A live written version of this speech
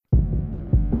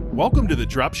Welcome to the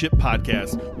Dropship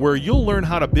Podcast, where you'll learn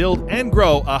how to build and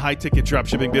grow a high-ticket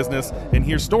dropshipping business and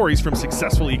hear stories from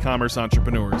successful e-commerce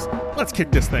entrepreneurs. Let's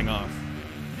kick this thing off.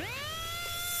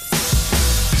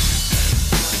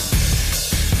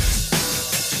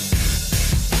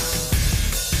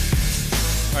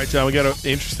 All right, John, we got an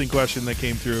interesting question that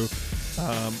came through.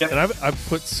 And I've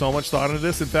put so much thought into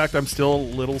this. In fact, I'm still a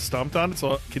little stumped on it.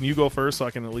 So can you go first so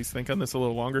I can at least think on this a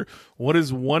little longer? What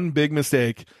is one big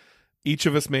mistake each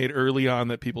of us made early on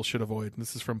that people should avoid? And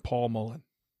this is from Paul Mullen.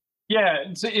 Yeah,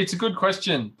 it's a good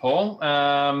question, Paul.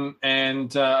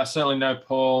 And I certainly know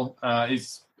Paul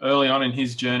is early on in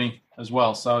his journey as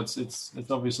well. So it's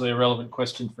obviously a relevant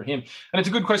question for him. And it's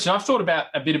a good question. I've thought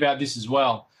a bit about this as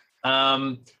well.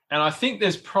 And I think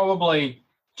there's probably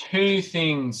two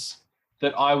things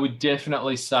that I would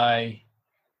definitely say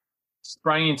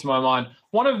sprang into my mind.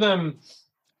 One of them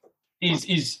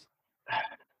is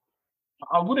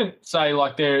I wouldn't say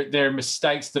like they're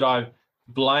mistakes that I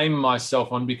blame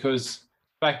myself on, because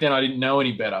back then I didn't know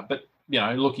any better. But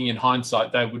looking in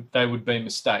hindsight, they would be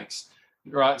mistakes,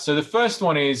 right? So the first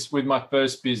one is with my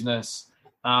first business,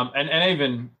 and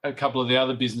even a couple of the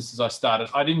other businesses I started.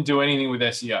 I didn't do anything with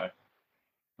SEO,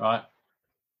 right?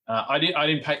 I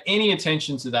didn't pay any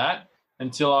attention to that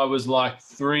until I was like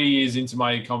 3 years into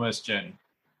my e-commerce journey,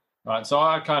 right? So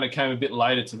I kind of came a bit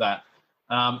later to that.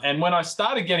 And when I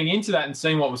started getting into that and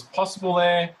seeing what was possible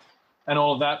there and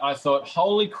all of that, I thought,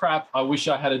 holy crap, I wish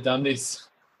I had done this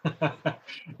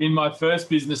in my first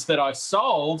business that I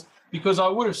sold, because I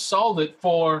would have sold it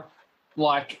for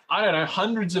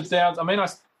hundreds of thousands. I mean, I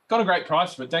got a great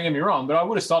price for it, don't get me wrong, but I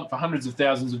would have sold it for hundreds of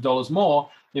thousands of dollars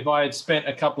more if I had spent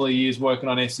a couple of years working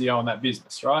on SEO on that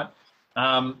business, right?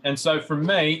 And so for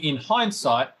me, in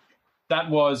hindsight, that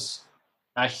was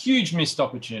a huge missed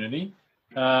opportunity.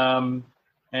 But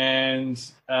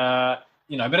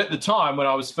at the time when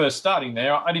I was first starting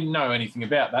there, I didn't know anything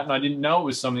about that, and I didn't know it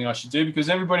was something I should do, because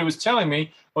everybody was telling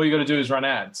me all you got to do is run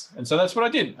ads, and so that's what I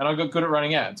did, and I got good at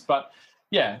running ads. But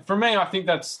yeah, for me, I think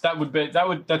that's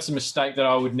a mistake that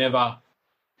I would never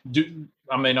do.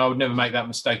 I mean, I would never make that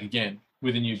mistake again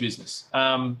with a new business.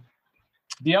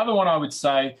 The other one I would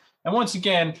say, and once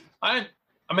again, I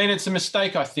mean, it's a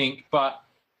mistake, I think, but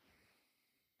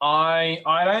I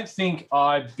don't think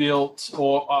I built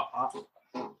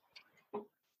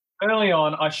early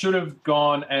on, I should have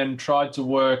gone and tried to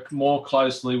work more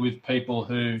closely with people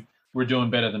who were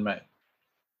doing better than me.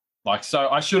 So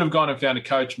I should have gone and found a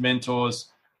coach,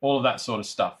 mentors, all of that sort of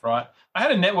stuff, right? I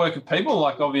had a network of people,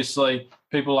 obviously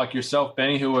people like yourself,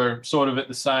 Benny, who were sort of at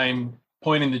the same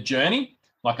point in the journey.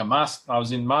 I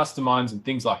was in masterminds and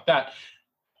things like that.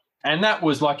 And that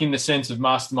was in the sense of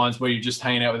masterminds where you're just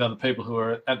hanging out with other people who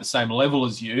are at the same level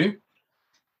as you,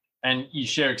 and you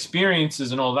share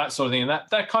experiences and all that sort of thing. And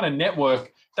that kind of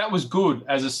network, that was good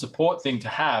as a support thing to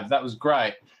have. That was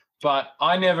great. But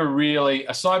I never really,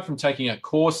 aside from taking a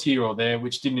course here or there,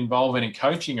 which didn't involve any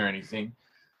coaching or anything,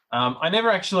 I never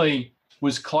actually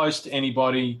was close to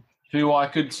anybody who I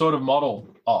could sort of model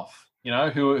off,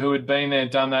 who had been there,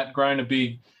 done that, grown a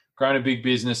big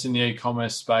business in the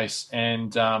e-commerce space,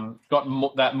 and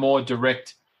got that more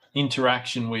direct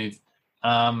interaction with.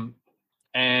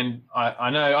 And I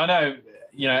know,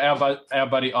 our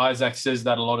buddy Isaac says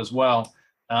that a lot as well.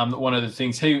 One of the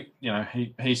things he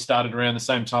started around the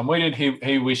same time we did.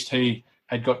 He wished he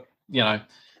had got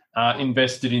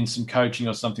invested in some coaching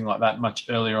or something like that much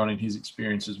earlier on in his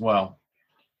experience as well.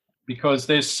 Because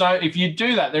if you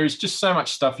do that, there is just so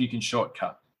much stuff you can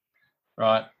shortcut,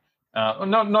 right?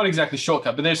 Not exactly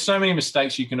shortcut, but there's so many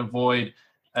mistakes you can avoid,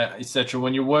 etc.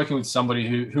 when you're working with somebody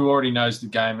who already knows the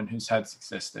game and who's had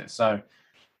success there. So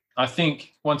I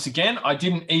think, once again,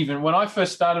 when I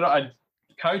first started,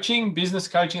 business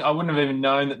coaching, I wouldn't have even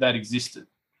known that existed.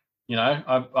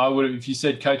 I would have, if you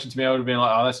said coaching to me, I would have been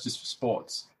like, oh, that's just for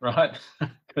sports, right?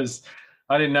 Because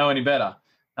I didn't know any better.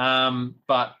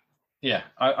 But yeah,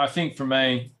 I think for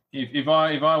me, if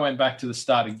I went back to the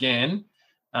start again,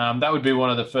 that would be one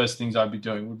of the first things I'd be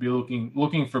doing. Would be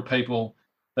looking for people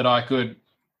that I could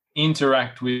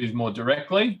interact with more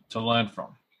directly to learn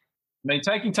from. I mean,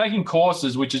 taking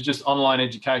courses, which is just online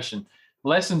education,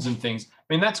 lessons and things.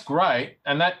 I mean, that's great,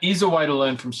 and that is a way to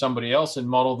learn from somebody else and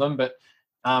model them. But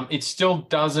it still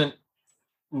doesn't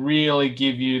really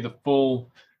give you the full.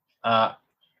 It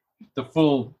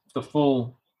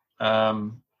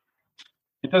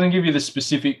doesn't give you the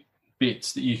specific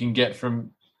bits that you can get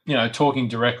from talking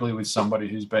directly with somebody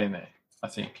who's been there, I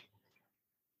think.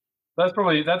 That's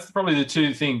probably the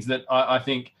two things that I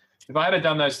think, if I had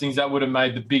done those things, that would have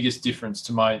made the biggest difference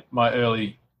to my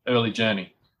early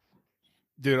journey.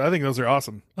 Dude, I think those are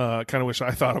awesome. Kind of wish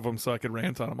I thought of them so I could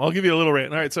rant on them. I'll give you a little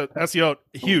rant. All right, so SEO,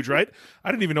 huge, right?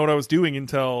 I didn't even know what I was doing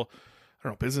until, I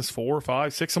don't know, business 4,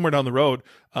 5, 6, somewhere down the road.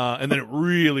 And then it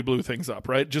really blew things up,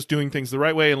 right? Just doing things the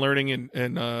right way and learning.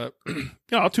 And I'll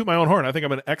toot my own horn. I think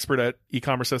I'm an expert at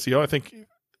e-commerce SEO. I think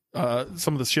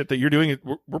some of the shit that you're doing,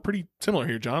 we're pretty similar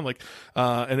here, John. Like,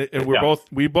 and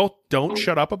we both don't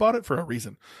shut up about it for a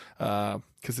reason,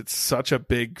 because it's such a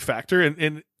big factor.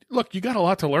 And look, you got a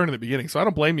lot to learn in the beginning, so I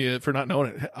don't blame you for not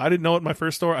knowing it. I didn't know it in my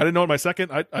first store. I didn't know it in my second.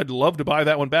 I'd love to buy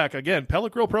that one back. Again,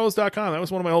 pelletgrillpros.com. That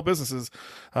was one of my old businesses.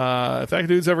 If that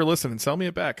dude's ever listening, sell me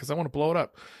it back because I want to blow it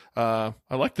up.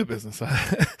 I like the business.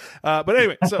 But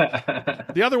anyway, so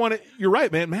the other one, you're right,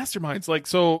 man. Masterminds. Like,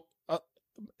 so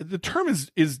the term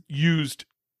is used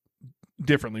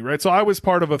differently, right? So I was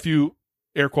part of a few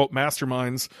air quote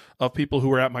masterminds of people who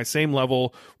were at my same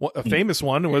level. A famous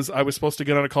one was I was supposed to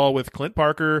get on a call with Clint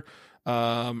Parker,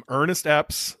 Ernest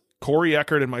Epps, Corey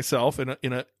Eckert, and myself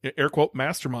in a air quote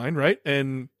mastermind, right?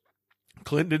 And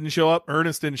Clint didn't show up,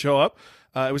 Ernest didn't show up.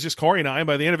 It was just Corey and I. And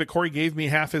by the end of it, Corey gave me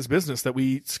half his business that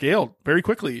we scaled very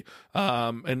quickly,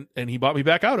 and he bought me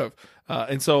back out of.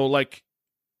 And so, like,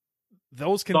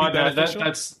 those can be beneficial.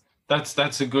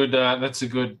 That's a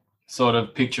good sort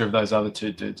of picture of those other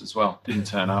two dudes as well. Didn't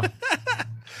turn up.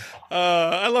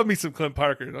 I love me some Clint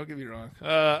Parker. Don't get me wrong.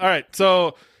 All right.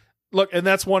 So look, and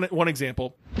that's one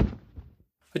example.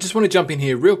 I just want to jump in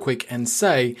here real quick and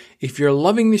say, if you're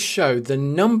loving this show, the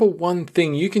number one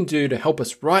thing you can do to help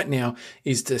us right now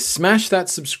is to smash that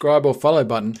subscribe or follow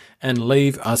button and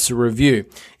leave us a review.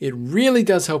 It really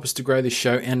does help us to grow this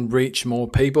show and reach more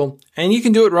people. And you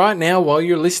can do it right now while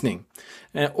you're listening.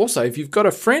 And also, if you've got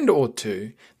a friend or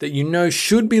two that you know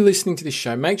should be listening to this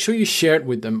show, make sure you share it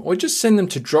with them or just send them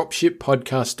to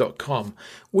dropshippodcast.com.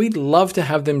 We'd love to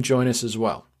have them join us as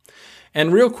well.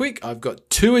 And real quick, I've got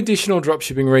 2 additional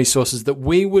dropshipping resources that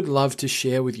we would love to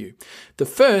share with you. The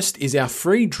first is our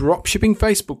free dropshipping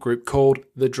Facebook group called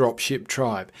the Dropship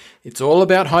Tribe. It's all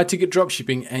about high-ticket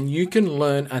dropshipping, and you can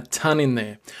learn a ton in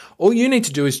there. All you need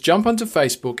to do is jump onto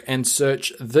Facebook and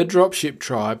search the Dropship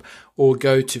Tribe, or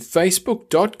go to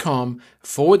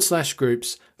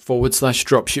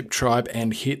facebook.com/groups/dropship tribe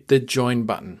and hit the join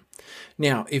button.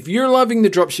 Now, if you're loving the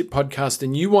Dropship Podcast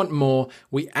and you want more,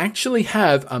 we actually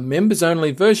have a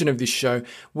members-only version of this show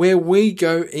where we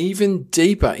go even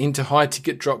deeper into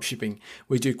high-ticket dropshipping.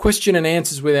 We do question and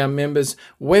answers with our members,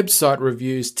 website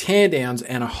reviews, teardowns,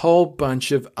 and a whole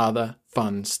bunch of other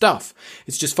fun stuff.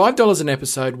 It's just $5 an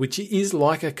episode, which is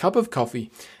like a cup of coffee.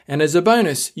 And as a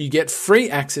bonus, you get free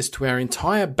access to our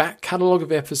entire back catalogue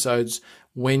of episodes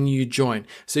when you join.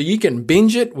 So you can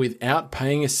binge it without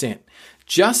paying a cent.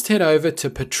 Just head over to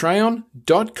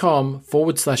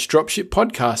patreon.com/dropship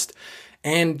podcast.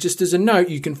 And just as a note,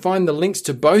 you can find the links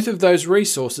to both of those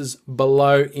resources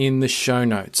below in the show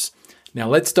notes. Now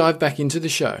let's dive back into the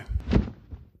show.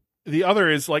 The other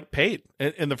is like paid.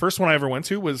 And the first one I ever went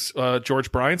to was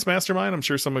George Bryant's mastermind. I'm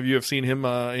sure some of you have seen him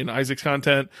in Isaac's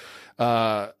content.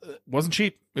 Wasn't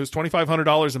cheap. It was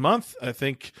 $2,500 a month. I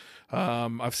think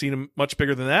I've seen him much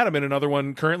bigger than that. I'm in another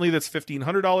one currently that's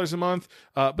 $1,500 a month.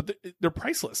 But they're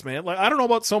priceless, man. Like, I don't know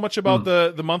about so much about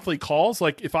the monthly calls.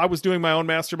 Like, if I was doing my own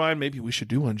mastermind, maybe we should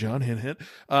do one, John. Hint, hint.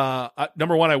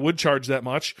 Number one, I would charge that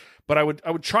much, but I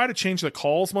would try to change the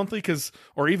calls monthly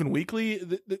or even weekly.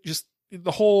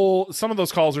 Some of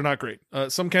those calls are not great.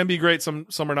 Some can be great. Some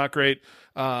are not great.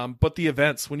 But the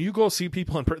events, when you go see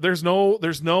people there's no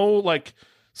like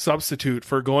substitute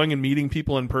for going and meeting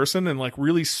people in person and like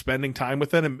really spending time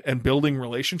with them and building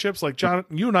relationships. Like, John,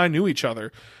 you and I knew each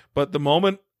other, but the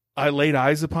moment I laid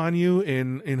eyes upon you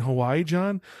in Hawaii,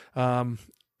 John, I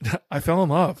fell in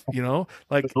love,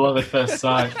 like love at first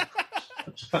sight.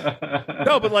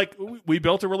 No, but like we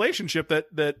built a relationship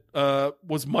that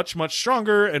was much, much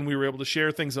stronger, and we were able to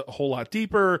share things a whole lot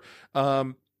deeper.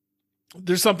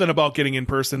 There's something about getting in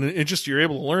person, and just you're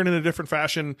able to learn in a different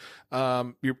fashion.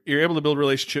 You're able to build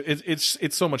relationship.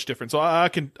 It's so much different. So I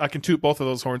can toot both of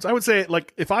those horns. I would say,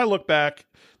 like, if I look back,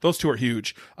 those two are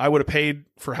huge. I would have paid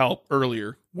for help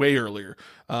earlier, way earlier.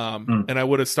 And I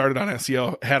would have started on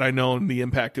SEO had I known the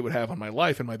impact it would have on my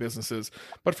life and my businesses.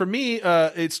 But for me,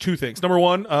 it's 2 things. Number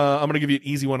one, I'm going to give you an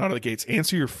easy one out of the gates.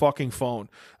 Answer your fucking phone.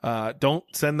 Don't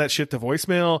send that shit to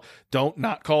voicemail. Don't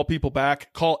not call people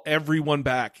back. Call everyone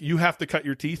back. You have to cut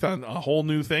your teeth on a whole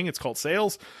new thing. It's called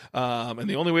sales. And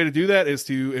the only way to do that is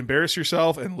to embarrass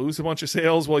yourself and lose a bunch of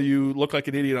sales while you look like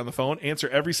an idiot on the phone. Answer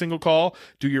every single call.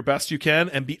 Do your best you can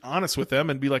and be honest with them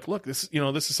and be like, look, this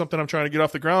is something I'm trying to get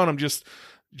off the ground. I'm just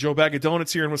Joe Bag of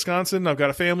Donuts here in Wisconsin. I've got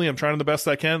a family. I'm trying the best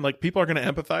I can. Like, people are going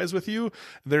to empathize with you.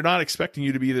 They're not expecting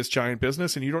you to be this giant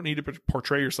business, and you don't need to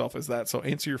portray yourself as that. So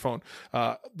answer your phone.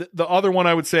 The other one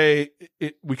I would say,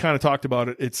 we kind of talked about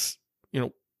it. It's,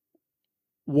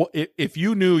 if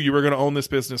you knew you were going to own this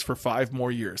business for 5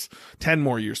 more years, 10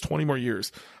 more years, 20 more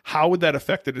years, how would that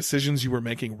affect the decisions you were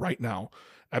making right now?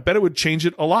 I bet it would change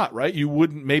it a lot, right? You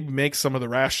wouldn't maybe make some of the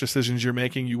rash decisions you're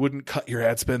making. You wouldn't cut your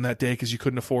ad spend that day because you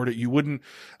couldn't afford it. You wouldn't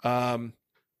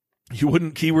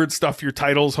keyword stuff your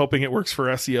titles hoping it works for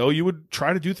SEO. You would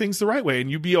try to do things the right way,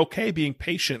 and you'd be okay being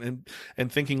patient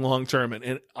and thinking long term.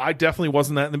 And I definitely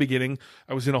wasn't that in the beginning.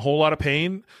 I was in a whole lot of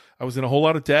pain. I was in a whole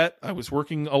lot of debt. I was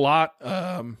working a lot.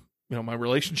 My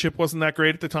relationship wasn't that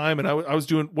great at the time, and I was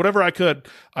doing whatever I could.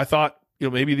 I thought,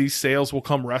 maybe these sales will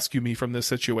come rescue me from this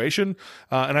situation.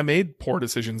 And I made poor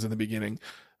decisions in the beginning.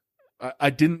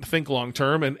 I didn't think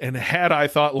long-term, and had I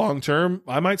thought long-term,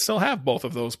 I might still have both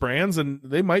of those brands, and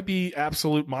they might be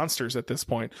absolute monsters at this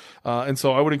point. And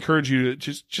so I would encourage you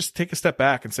to just take a step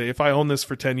back and say, if I own this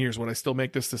for 10 years, would I still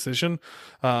make this decision?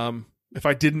 If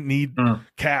I didn't need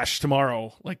cash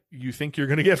tomorrow, like you think you're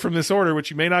going to get from this order, which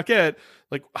you may not get,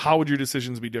 like, how would your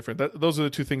decisions be different? Those are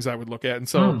the two things I would look at. And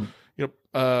so,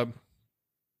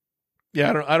 yeah,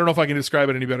 I don't know if I can describe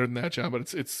it any better than that, John,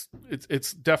 but it's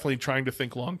definitely trying to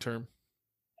think long term.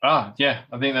 Yeah,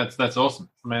 I think that's awesome.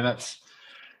 I mean, it's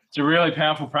a really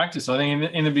powerful practice. I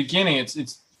think in the beginning,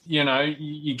 it's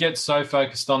you get so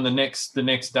focused on the next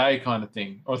day kind of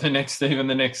thing, or the next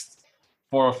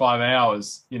 4 or 5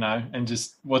 hours, and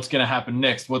just what's going to happen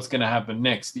next,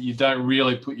 that you don't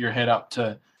really put your head up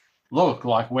to look,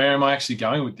 like, where am I actually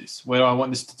going with this? Where do I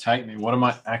want this to take me? What am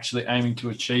I actually aiming to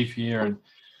achieve here? And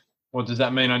what does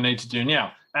that mean I need to do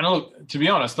now? And look, to be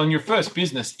honest, on your first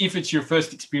business, if it's your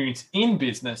first experience in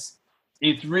business,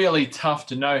 it's really tough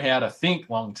to know how to think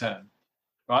long term,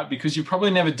 right? Because you've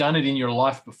probably never done it in your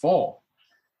life before,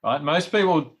 right? Most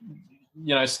people,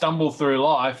 stumble through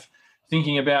life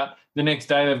thinking about the next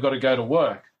day they've got to go to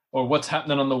work, or what's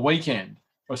happening on the weekend,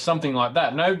 or something like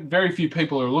that. Very few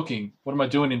people are looking, what am I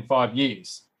doing in 5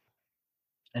 years?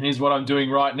 And is what I'm doing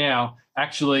right now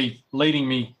actually leading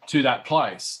me to that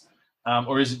place?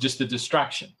 Or is it just a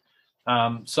distraction?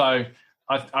 So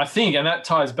I think, and that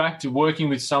ties back to working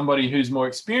with somebody who's more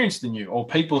experienced than you, or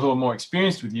people who are more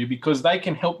experienced with you, because they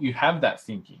can help you have that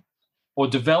thinking or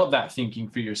develop that thinking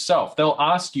for yourself. They'll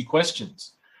ask you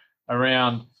questions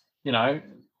around,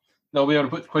 they'll be able to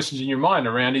put questions in your mind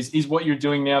around, is what you're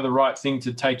doing now the right thing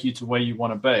to take you to where you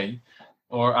want to be?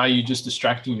 Or are you just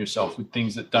distracting yourself with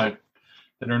things that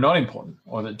are not important,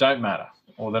 or that don't matter,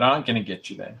 or that aren't going to get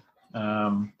you there?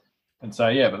 And so,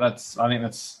 yeah, but I think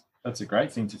that's a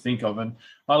great thing to think of. And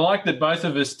I like that both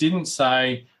of us didn't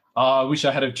say, I wish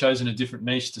I had have chosen a different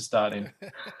niche to start in.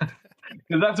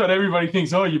 Because that's what everybody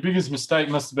thinks. Oh, your biggest mistake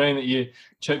must have been that you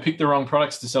picked the wrong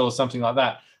products to sell, or something like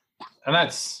that. And I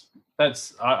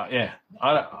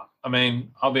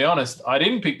mean, I'll be honest, I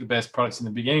didn't pick the best products in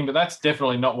the beginning, but that's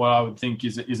definitely not what I would think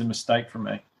is a mistake for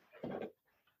me.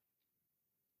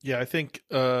 Yeah, I think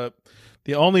the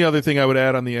only other thing I would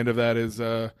add on the end of that is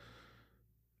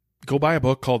go buy a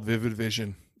book called Vivid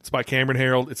Vision. It's by Cameron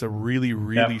Herold. It's a really,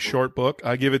 really short book.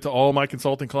 I give it to all my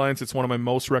consulting clients. It's one of my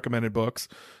most recommended books.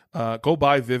 Go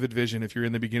buy Vivid Vision if you're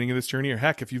in the beginning of this journey, or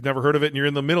heck, if you've never heard of it and you're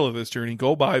in the middle of this journey,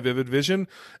 go buy Vivid Vision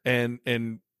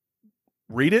and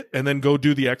read it, and then go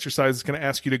do the exercise. It's going to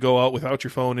ask you to go out without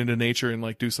your phone into nature and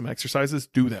like do some exercises.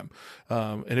 Do them.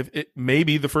 And if it may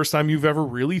be the first time you've ever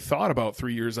really thought about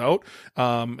 3 years out,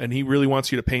 and he really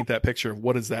wants you to paint that picture of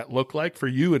what does that look like for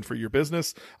you and for your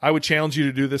business. I would challenge you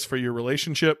to do this for your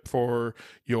relationship, for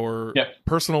your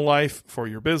personal life, for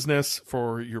your business,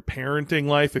 for your parenting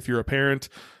life. If you're a parent,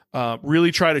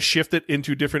 really try to shift it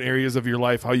into different areas of your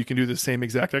life, how you can do the same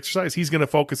exact exercise. He's going to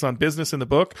focus on business in the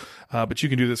book, but you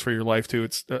can do this for your life too.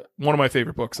 It's one of my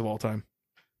favorite books of all time.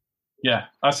 Yeah,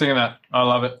 I was thinking that. I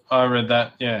love it. I read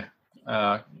that. Yeah.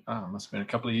 Must have been a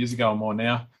couple of years ago or more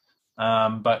now.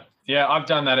 But yeah, I've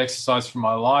done that exercise for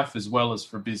my life as well as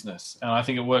for business. And I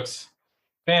think it works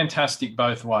fantastic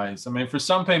both ways. I mean, for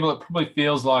some people, it probably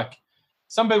feels like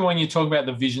some people, when you talk about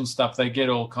the vision stuff, they get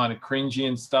all kind of cringy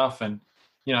and stuff. And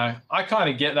I kind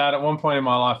of get that. At one point in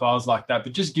my life, I was like that,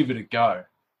 but just give it a go.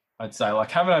 I'd say,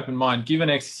 like, have an open mind, give an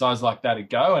exercise like that a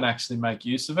go and actually make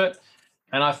use of it.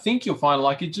 And I think you'll find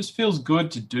like it just feels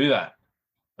good to do that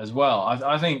as well.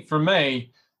 I think for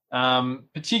me,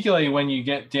 particularly when you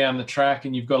get down the track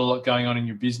and you've got a lot going on in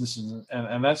your business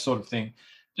and that sort of thing,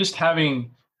 just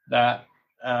having that,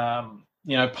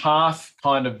 path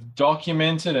kind of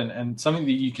documented and something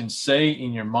that you can see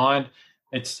in your mind,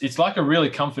 it's like a really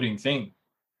comforting thing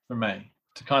for me.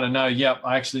 to kind of know, yep,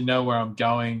 I actually know where I'm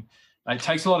going. It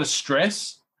takes a lot of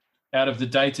stress out of the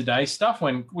day-to-day stuff,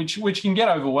 which can get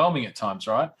overwhelming at times,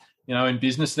 right? You know, in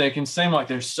business, there can seem like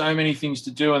there's so many things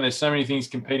to do and there's so many things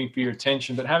competing for your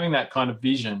attention, but having that kind of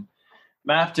vision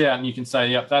mapped out, and you can say,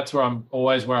 yep, that's where I'm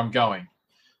going,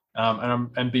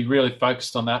 and be really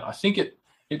focused on that. I think it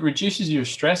reduces your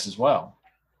stress as well.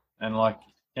 And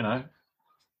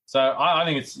so I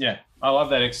think I love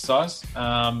that exercise.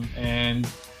 And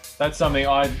that's something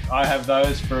I have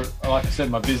those for, like I said,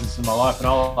 my business and my life, and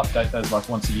I'll update those like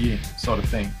once a year sort of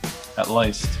thing, at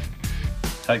least.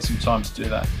 Take some time to do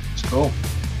that. It's cool.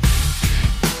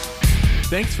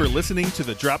 Thanks for listening to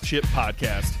the Dropship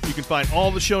Podcast. You can find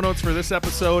all the show notes for this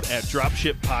episode at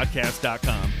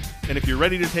dropshippodcast.com. And if you're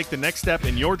ready to take the next step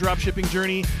in your dropshipping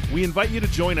journey, we invite you to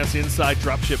join us inside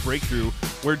Dropship Breakthrough,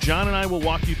 where John and I will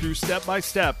walk you through step by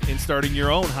step in starting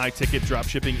your own high-ticket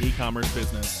dropshipping e-commerce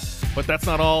business. But that's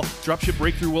not all. Dropship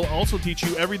Breakthrough will also teach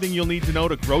you everything you'll need to know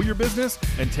to grow your business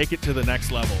and take it to the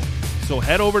next level. So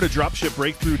head over to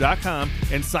dropshipbreakthrough.com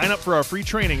and sign up for our free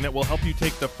training that will help you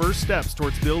take the first steps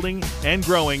towards building and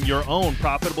growing your own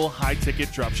profitable high-ticket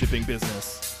dropshipping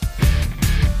business.